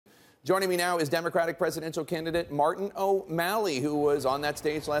Joining me now is Democratic presidential candidate Martin O'Malley, who was on that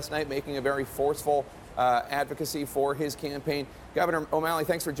stage last night making a very forceful advocacy for his campaign. Governor O'Malley,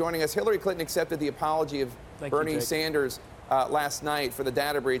 thanks for joining us. Hillary Clinton accepted the apology of Bernie Sanders last night for the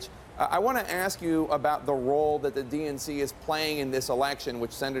data breach. I want to ask you about the role that the DNC is playing in this election,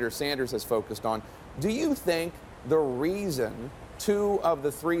 which Senator Sanders has focused on. Do you think the reason 2 of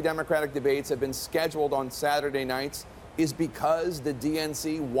the 3 Democratic debates have been scheduled on Saturday nights is because the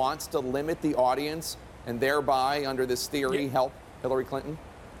DNC wants to limit the audience and thereby, under this theory, help Hillary Clinton?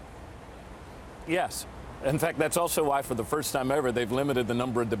 Yes. In fact, that's also why, for the first time ever, they've limited the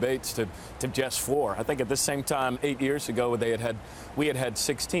number of debates to just 4. I think at the same time, 8 years ago, we had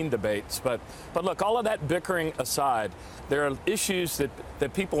 16 debates. But look, all of that bickering aside, there are issues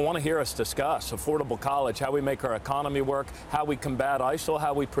that people want to hear us discuss: affordable college, how we make our economy work, how we combat ISIL,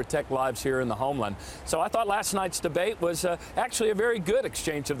 how we protect lives here in the homeland. So I thought last night's debate was actually a very good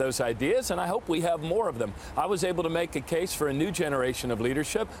exchange of those ideas, and I hope we have more of them. I was able to make a case for a new generation of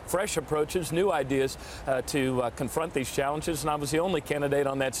leadership, fresh approaches, new ideas to confront these challenges, and I was the only candidate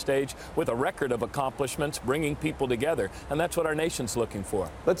on that stage with a record of accomplishments, bringing people together, and that's what our nation's looking for.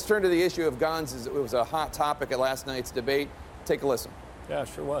 Let's turn to the issue of guns. It was a hot topic at last night's debate. Take a listen. Yeah,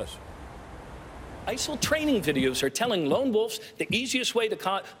 sure was. ISIL training videos are telling lone wolves the easiest way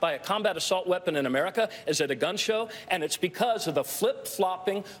to buy a combat assault weapon in America is at a gun show, and it's because of the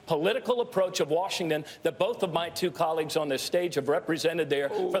flip-flopping political approach of Washington that both of my 2 colleagues on this stage have represented there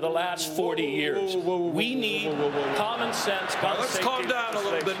for the last 40 years. We need common sense gun let's safety calm down a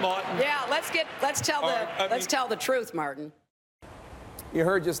little bit, Martin. Yeah, let's tell the truth, Martin. You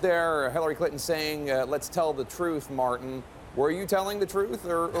heard just there Hillary Clinton saying, let's tell the truth, Martin. Were you telling the truth,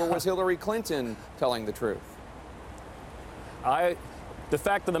 or was Hillary Clinton telling the truth? The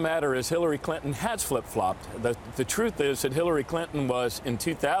fact of the matter is Hillary Clinton has flip-flopped. The truth is that Hillary Clinton was, in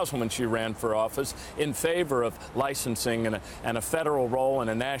 2000, when she ran for office, in favor of licensing and a federal role in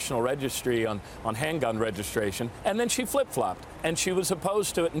a national registry on handgun registration, and then she flip-flopped, and she was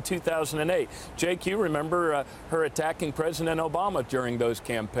opposed to it in 2008. Jake, you remember her attacking President Obama during those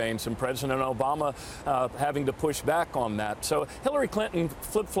campaigns, and President Obama having to push back on that. So Hillary Clinton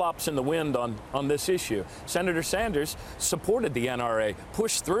flip-flops in the wind on this issue. Senator Sanders supported the NRA,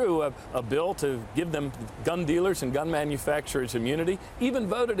 pushed through a bill to give them, gun dealers and gun manufacturers, immunity, even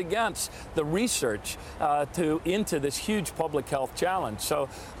voted against the research into this huge public health challenge. So,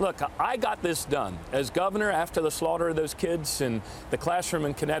 look, I got this done. As governor, after the slaughter of those kids in the classroom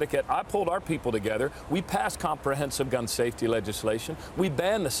in Connecticut, I pulled our people together. We passed comprehensive gun safety legislation. We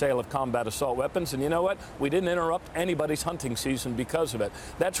banned the sale of combat assault weapons, and you know what? We didn't interrupt anybody's hunting season because of it.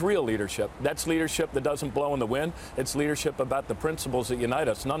 That's real leadership. That's leadership that doesn't blow in the wind. It's leadership about the principles that unite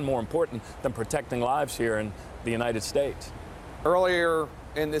us, none more important than protecting lives here in the United States. Earlier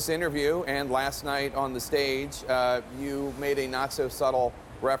in this interview and last night on the stage, you made a not-so-subtle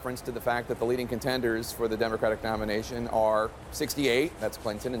reference to the fact that the leading contenders for the Democratic nomination are 68, that's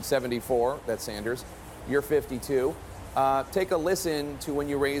Clinton, and 74, that's Sanders. You're 52. Take a listen to when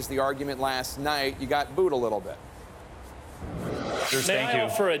you raised the argument last night. You got booed a little bit. May I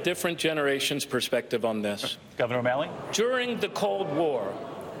offer a different generation's perspective on this? Governor O'Malley? During the Cold War,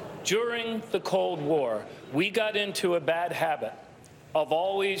 we got into a bad habit of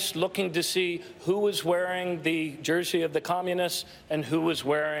always looking to see who was wearing the jersey of the communists and who was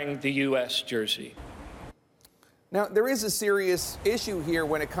wearing the U.S. jersey. Now, there is a serious issue here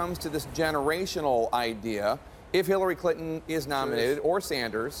when it comes to this generational idea. If Hillary Clinton is nominated or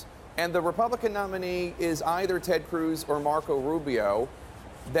Sanders, and the Republican nominee is either Ted Cruz or Marco Rubio,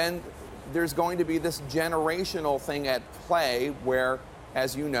 then there's going to be this generational thing at play where,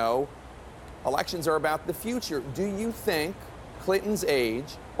 as you know, elections are about the future. Do you think Clinton's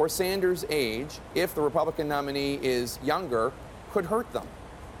age or Sanders' age, if the Republican nominee is younger, could hurt them?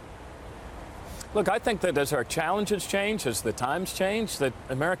 Look, I think that as our challenges change, as the times change, that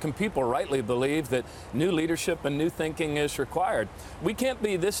American people rightly believe that new leadership and new thinking is required. We can't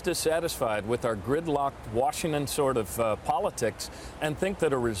be this dissatisfied with our gridlocked Washington sort of politics and think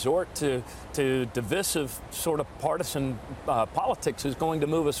that a resort to divisive sort of partisan politics is going to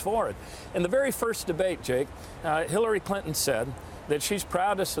move us forward. In the very first debate, Jake, Hillary Clinton said that she's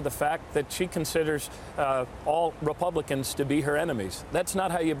proudest of the fact that she considers all Republicans to be her enemies. That's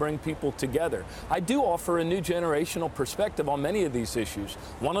not how you bring people together. I do offer a new generational perspective on many of these issues.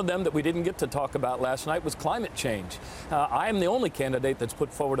 One of them that we didn't get to talk about last night was climate change. I am the only candidate that's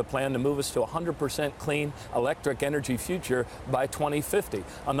put forward a plan to move us to a 100% clean electric energy future by 2050.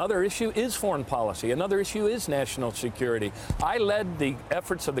 Another issue is foreign policy. Another issue is national security. I led the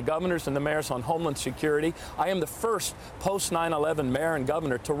efforts of the governors and the mayors on homeland security. I am the first post 9/11 Sullivan, mayor and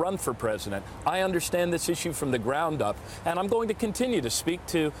governor, to run for president. I understand this issue from the ground up, and I'm going to continue to speak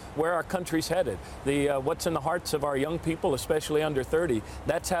to where our country's headed. What's in the hearts of our young people, especially under 30.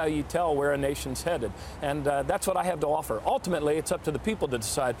 That's how you tell where a nation's headed. And that's what I have to offer. Ultimately, it's up to the people to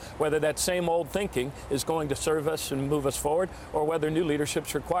decide whether that same old thinking is going to serve us and move us forward, or whether new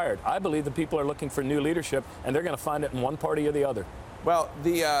leadership's required. I believe the people are looking for new leadership, and they're going to find it in one party or the other. Well,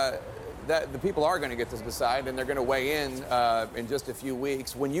 the people are going to get to decide, and they're going to weigh in just a few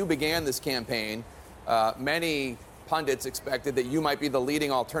weeks. When you began this campaign, many pundits expected that you might be the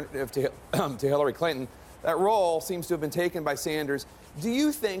leading alternative to Hillary Clinton. That role seems to have been taken by Sanders. Do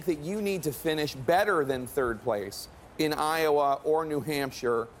you think that you need to finish better than third place in Iowa or New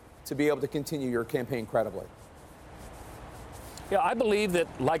Hampshire to be able to continue your campaign credibly? Yeah, I believe that,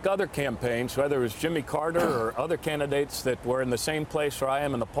 like other campaigns, whether it was Jimmy Carter or other candidates that were in the same place where I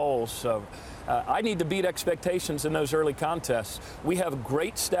am in the polls, I need to beat expectations in those early contests. We have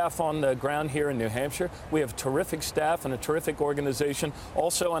great staff on the ground here in New Hampshire. We have terrific staff and a terrific organization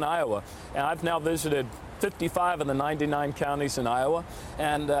also in Iowa. And I've now visited 55 of the 99 counties in Iowa.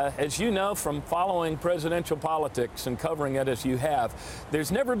 And as you know from following presidential politics and covering it as you have,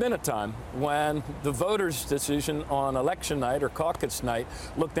 there's never been a time when the voters' decision on election night or caucus night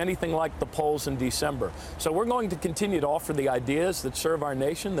looked anything like the polls in December. So we're going to continue to offer the ideas that serve our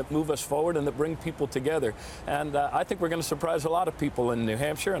nation, that move us forward, and that bring people together. And I think we're going to surprise a lot of people in New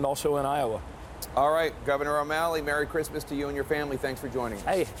Hampshire and also in Iowa. All right, Governor O'Malley, Merry Christmas to you and your family. Thanks for joining us.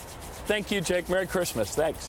 Hey, thank you, Jake. Merry Christmas. Thanks.